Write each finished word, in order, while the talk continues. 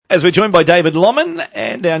As we're joined by David Lommen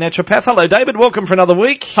and our naturopath. Hello, David. Welcome for another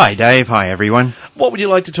week. Hi, Dave. Hi, everyone. What would you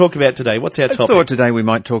like to talk about today? What's our topic? I thought today we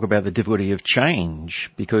might talk about the difficulty of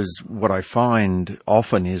change, because what I find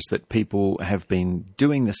often is that people have been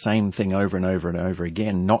doing the same thing over and over and over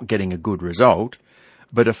again, not getting a good result,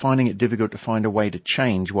 but are finding it difficult to find a way to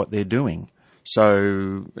change what they're doing.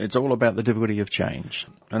 So it's all about the difficulty of change.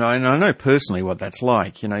 And I know personally what that's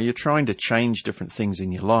like. You know, you're trying to change different things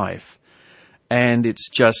in your life, and it's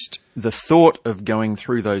just the thought of going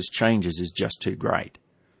through those changes is just too great.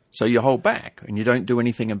 So you hold back and you don't do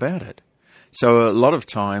anything about it. So a lot of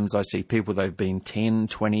times I see people, they've been 10,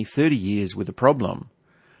 20, 30 years with a problem,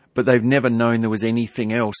 but they've never known there was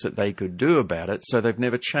anything else that they could do about it, so they've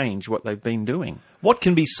never changed what they've been doing. What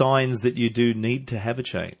can be signs that you do need to have a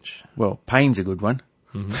change? Well, pain's a good one.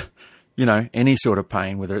 Mm-hmm. You know, any sort of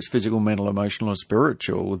pain, whether it's physical, mental, emotional, or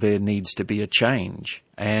spiritual, there needs to be a change.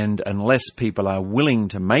 And unless people are willing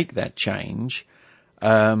to make that change,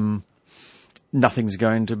 nothing's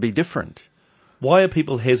going to be different. Why are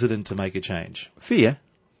people hesitant to make a change? Fear.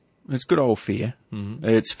 It's good old fear. Mm-hmm.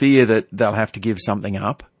 It's fear that they'll have to give something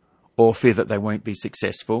up, or fear that they won't be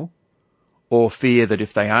successful, or fear that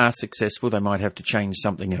if they are successful, they might have to change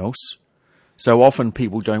something else. So often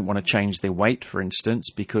people don't want to change their weight, for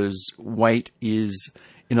instance, because weight is,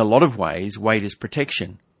 in a lot of ways, weight is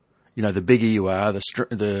protection. You know, the bigger you are,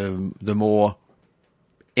 the more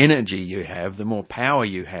energy you have, the more power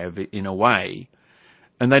you have in a way.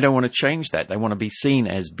 And they don't want to change that. They want to be seen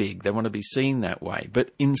as big. They want to be seen that way.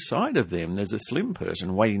 But inside of them, there's a slim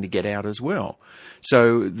person waiting to get out as well.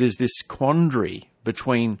 So there's this quandary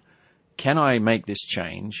between, can I make this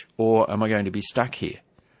change, or am I going to be stuck here?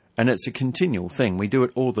 And it's a continual thing. We do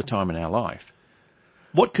it all the time in our life.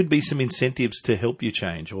 What could be some incentives to help you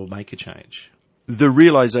change or make a change? The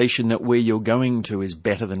realization that where you're going to is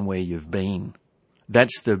better than where you've been.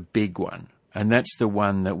 That's the big one. And that's the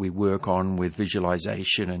one that we work on with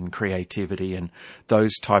visualization and creativity and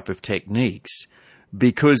those type of techniques.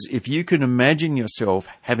 Because if you can imagine yourself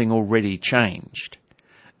having already changed,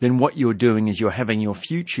 then what you're doing is you're having your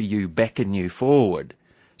future you beckon you forward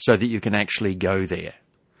so that you can actually go there.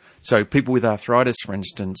 So people with arthritis, for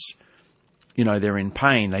instance, you know, they're in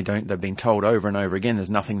pain. They've been told over and over again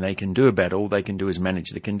there's nothing they can do about it. All they can do is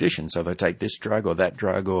manage the condition. So they take this drug or that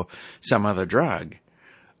drug or some other drug.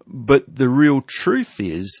 But the real truth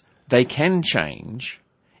is they can change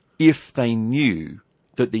if they knew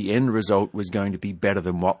that the end result was going to be better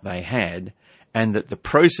than what they had, and that the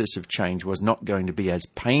process of change was not going to be as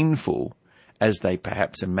painful as they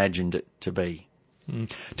perhaps imagined it to be.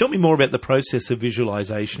 Tell me more about the process of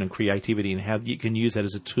visualization and creativity and how you can use that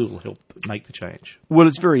as a tool to help make the change. Well,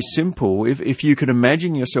 it's very simple. If you could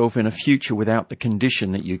imagine yourself in a future without the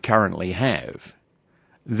condition that you currently have,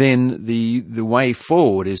 then the way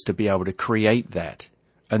forward is to be able to create that.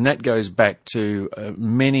 And that goes back to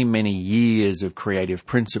many, many years of creative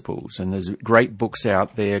principles. And there's great books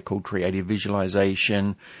out there called Creative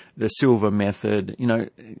Visualization, The Silver Method. You know,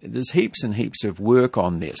 there's heaps and heaps of work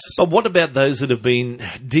on this. But what about those that have been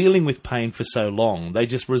dealing with pain for so long? They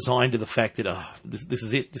just resign to the fact that, this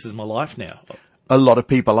is it. This is my life now. A lot of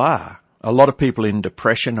people are. A lot of people in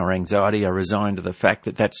depression or anxiety are resigned to the fact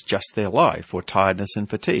that that's just their life, or tiredness and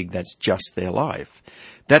fatigue. That's just their life.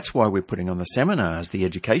 That's why we're putting on the seminars, the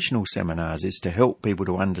educational seminars, is to help people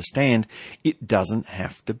to understand it doesn't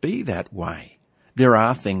have to be that way. There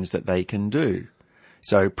are things that they can do.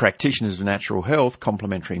 So practitioners of natural health,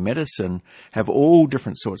 complementary medicine, have all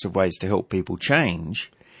different sorts of ways to help people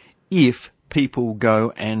change if people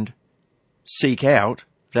go and seek out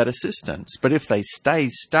that assistance. But if they stay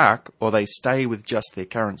stuck or they stay with just their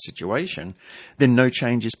current situation, then no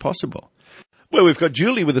change is possible. Well, we've got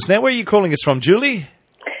Julie with us now. Where are you calling us from, Julie?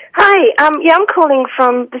 Hi, I'm calling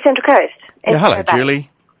from the Central Coast. Yeah, hello, Julie.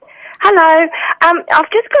 Hello.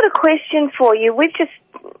 I've just got a question for you. We saw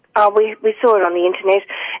it on the internet,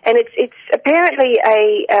 and it's apparently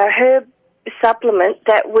a herb supplement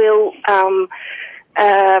that will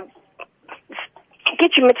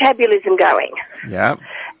get your metabolism going. Yeah.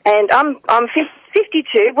 And I'm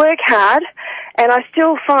 52, work hard, and I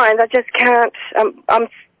still find I just can't.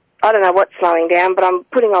 I don't know what's slowing down, but I'm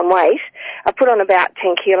putting on weight. I put on about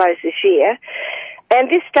 10 kilos this year. And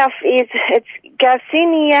this stuff it's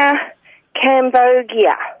Garcinia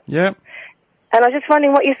cambogia. Yeah. And I was just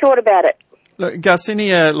wondering what you thought about it. Look,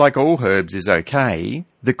 Garcinia, like all herbs, is okay.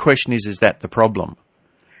 The question is that the problem?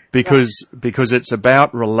 Because it's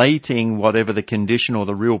about relating whatever the condition or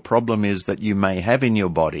the real problem is that you may have in your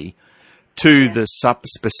body to the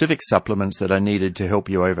specific supplements that are needed to help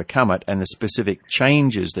you overcome it, and the specific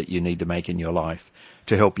changes that you need to make in your life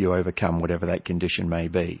to help you overcome whatever that condition may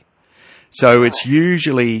be. So it's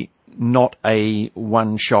usually not a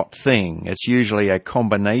one-shot thing. It's usually a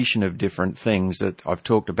combination of different things that I've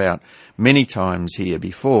talked about many times here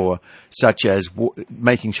before, such as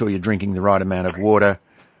making sure you're drinking the right amount of water,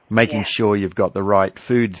 making sure you've got the right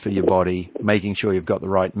food for your body, making sure you've got the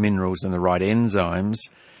right minerals and the right enzymes.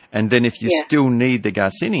 And then if you still need the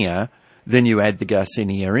Garcinia, then you add the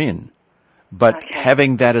Garcinia in. But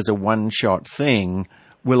having that as a one-shot thing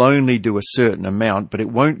will only do a certain amount, but it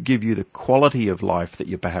won't give you the quality of life that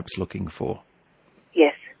you're perhaps looking for.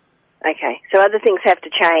 Yes. Okay. So other things have to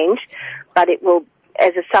change, but it will,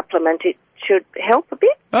 as a supplement, it should help a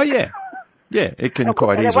bit? Oh, yeah. Yeah, it can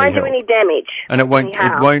quite easily help. And it won't do any damage. And it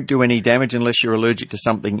won't do any damage unless you're allergic to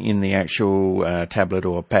something in the actual tablet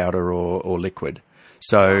or powder or liquid.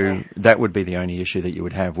 So that would be the only issue that you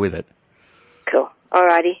would have with it. Cool.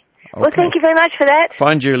 Alrighty. Well, thank you very much for that.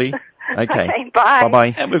 Fine, Julie. Okay. Bye.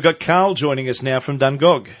 Bye-bye. And we've got Carl joining us now from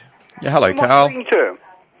Dungog. Yeah, hello, Carl. To?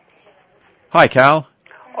 Hi, Carl.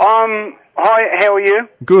 Hi, how are you?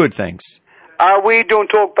 Good, thanks. Are we doing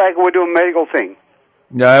talk back or we're doing medical thing?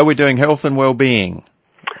 No, we're doing health and well-being.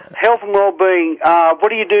 Health and well-being. What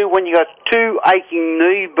do you do when you got two aching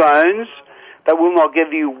knee bones that will not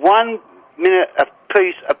give you 1 minute a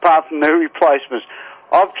piece apart from knee replacements?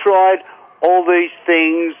 I've tried all these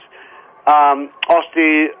things, Panadol,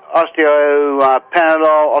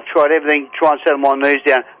 I've tried everything to try and settle my knees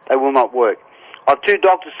down. They will not work. I have two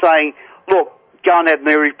doctors saying, look, go and have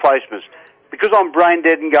knee replacements. Because I'm brain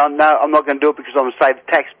dead and going, no, I'm not going to do it because I'm going to save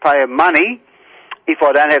taxpayer money if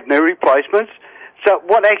I don't have knee replacements. So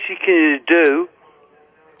what actually can you do?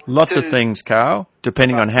 Lots of things, Carl,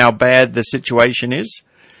 depending on how bad the situation is.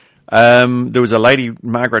 There was a lady,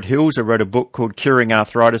 Margaret Hills, who wrote a book called Curing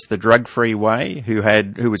Arthritis the Drug-Free Way, who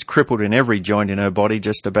was crippled in every joint in her body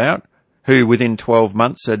just about, who within 12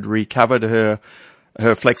 months had recovered her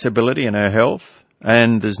flexibility and her health.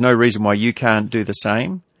 And there's no reason why you can't do the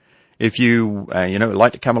same. If you,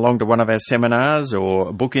 like to come along to one of our seminars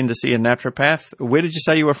or book in to see a naturopath, where did you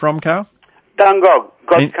say you were from, Carl? Dungog,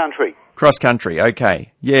 cross country. Cross country,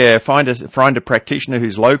 okay. Yeah, find a practitioner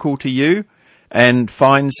who's local to you and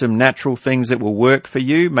find some natural things that will work for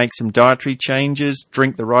you. Make some dietary changes,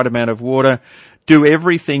 drink the right amount of water. Do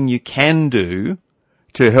everything you can do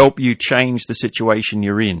to help you change the situation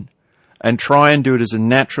you're in. And try and do it as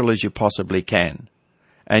natural as you possibly can.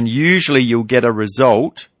 And usually you'll get a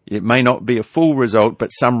result. It may not be a full result, but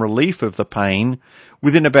some relief of the pain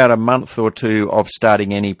within about a month or two of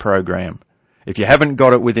starting any program. If you haven't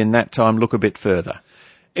got it within that time, look a bit further.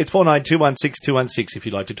 It's 49216216 if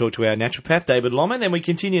you'd like to talk to our naturopath, David Lomman. And we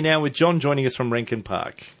continue now with John joining us from Rankin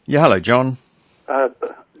Park. Yeah, hello, John.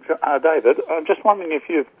 David, I'm just wondering if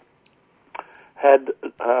you've had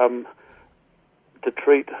to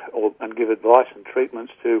treat and give advice and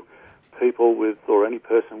treatments to people with, or any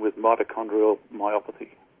person with mitochondrial myopathy.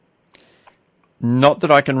 Not that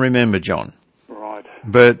I can remember, John. Right.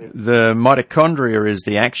 But the mitochondria is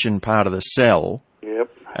the action part of the cell,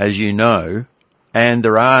 as you know, and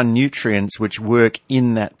there are nutrients which work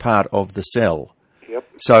in that part of the cell.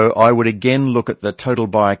 So I would again look at the total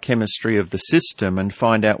biochemistry of the system and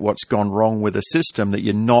find out what's gone wrong with the system, that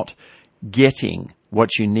you're not getting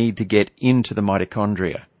what you need to get into the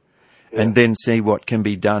mitochondria. And then see what can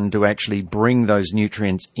be done to actually bring those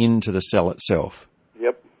nutrients into the cell itself.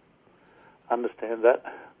 Understand that.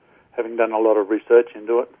 Having done a lot of research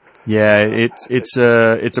into it. Yeah, it's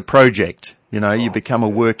a project. You become a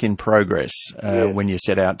work in progress when you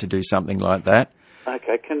set out to do something like that.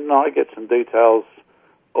 Okay, can I get some details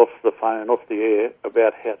off the phone, off the air,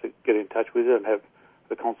 about how to get in touch with you and have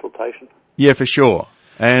the consultation? Yeah, for sure.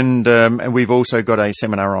 And we've also got a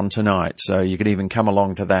seminar on tonight, so you could even come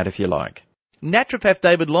along to that if you like. Naturopath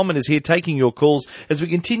David Lomman is here taking your calls as we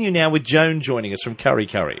continue now with Joan joining us from Curry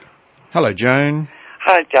Curry. Hello, Joan.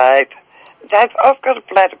 Hi, Dave. Dave, I've got a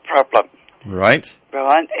bladder problem. Right.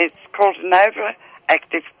 Right. It's called an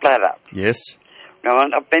overactive bladder. Yes.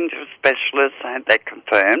 Right. I've been to a specialist and they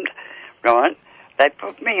confirmed. Right. They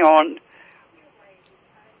put me on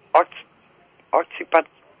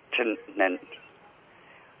oxybutynin.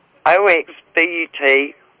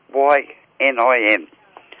 OXBUTYNIN.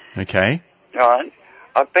 Okay. Right.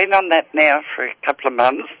 I've been on that now for a couple of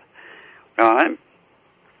months. Right.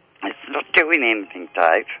 It's not doing anything,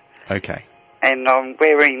 Dave. Okay. And I'm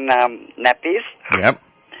wearing nappies. Yep.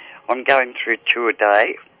 I'm going through 2 a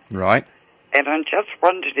day. Right. And I just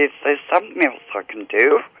wondered if there's something else I can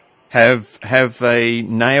do. Have they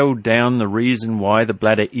nailed down the reason why the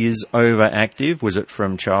bladder is overactive? Was it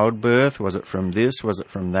from childbirth? Was it from this? Was it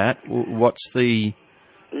from that? What's the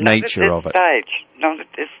nature of it. Not at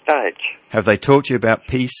this stage. Have they taught you about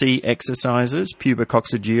PC exercises,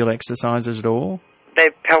 pubic-coccygeal exercises at all?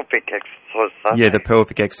 They're pelvic exercises. Yeah, the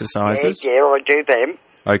pelvic exercises. Yeah, I do them.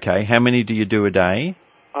 Okay, how many do you do a day?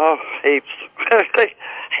 Oh, heaps.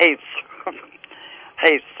 Heaps.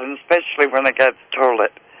 Heaps, and especially when I go to the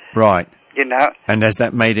toilet. Right. You know? And has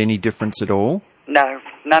that made any difference at all? No,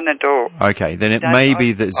 none at all. Okay, then it may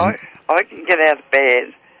be that... I can get out of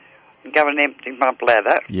bed and go and empty my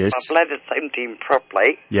bladder. Yes. My bladder's emptying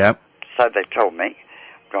properly. Yeah. So they told me,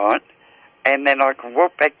 right? And then I can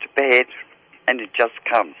walk back to bed and it just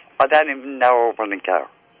comes. I don't even know I want to go.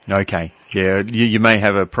 Okay, yeah, you may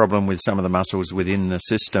have a problem with some of the muscles within the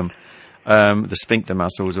system, the sphincter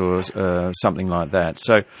muscles or something like that.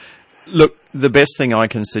 So, look, the best thing I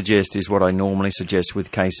can suggest is what I normally suggest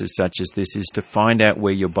with cases such as this, is to find out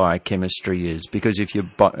where your biochemistry is, because if your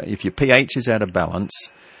pH is out of balance,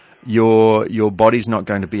 your body's not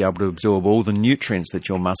going to be able to absorb all the nutrients that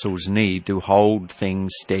your muscles need to hold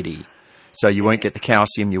things steady. So you won't get the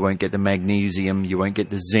calcium, you won't get the magnesium, you won't get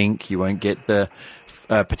the zinc, you won't get the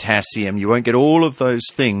potassium, you won't get all of those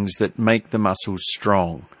things that make the muscles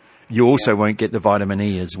strong. You also won't get the vitamin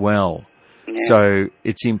E as well. Yeah. So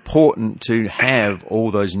it's important to have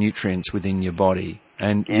all those nutrients within your body.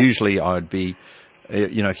 And usually I'd be,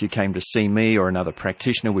 if you came to see me or another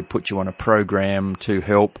practitioner, would put you on a program to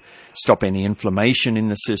help stop any inflammation in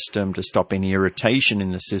the system, to stop any irritation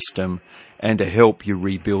in the system, and to help you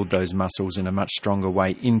rebuild those muscles in a much stronger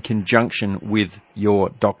way in conjunction with your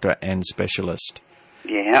doctor and specialist.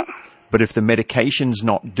 Yeah. But if the medication's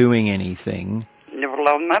not doing anything...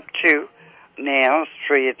 Well, I'm up to now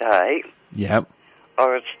 3 a day. Yep.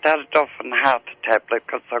 I started off on half a tablet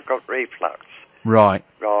because I've got reflux. Right.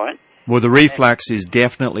 Right. Well, the reflux is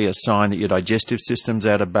definitely a sign that your digestive system's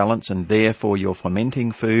out of balance, and therefore you're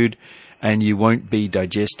fermenting food and you won't be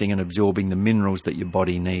digesting and absorbing the minerals that your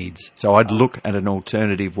body needs. So I'd look at an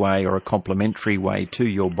alternative way or a complementary way to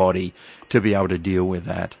your body to be able to deal with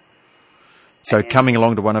that. So coming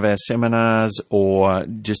along to one of our seminars or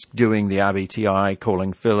just doing the RBTI,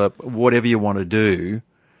 calling Philip, whatever you want to do,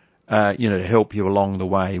 to help you along the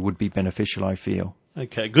way would be beneficial, I feel.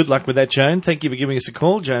 Okay, good luck with that, Joan. Thank you for giving us a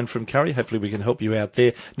call, Joan from Curry. Hopefully we can help you out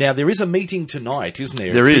there. Now, there is a meeting tonight, isn't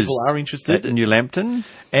there? There is. People are interested. At New Lambton.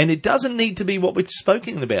 And it doesn't need to be what we've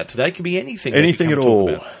spoken about today. It can be anything. Anything at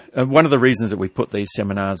all. One of the reasons that we put these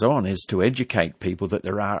seminars on is to educate people that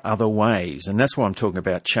there are other ways. And that's why I'm talking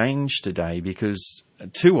about change today, because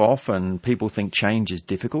too often people think change is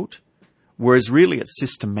difficult, whereas really it's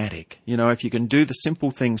systematic. If you can do the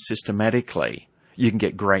simple things systematically, you can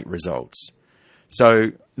get great results.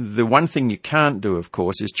 So the one thing you can't do, of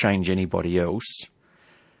course, is change anybody else.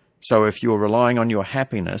 So if you're relying on your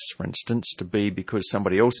happiness, for instance, to be because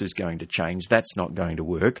somebody else is going to change, that's not going to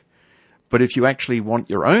work. But if you actually want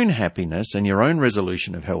your own happiness and your own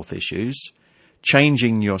resolution of health issues,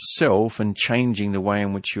 changing yourself and changing the way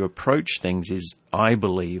in which you approach things is, I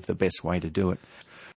believe, the best way to do it.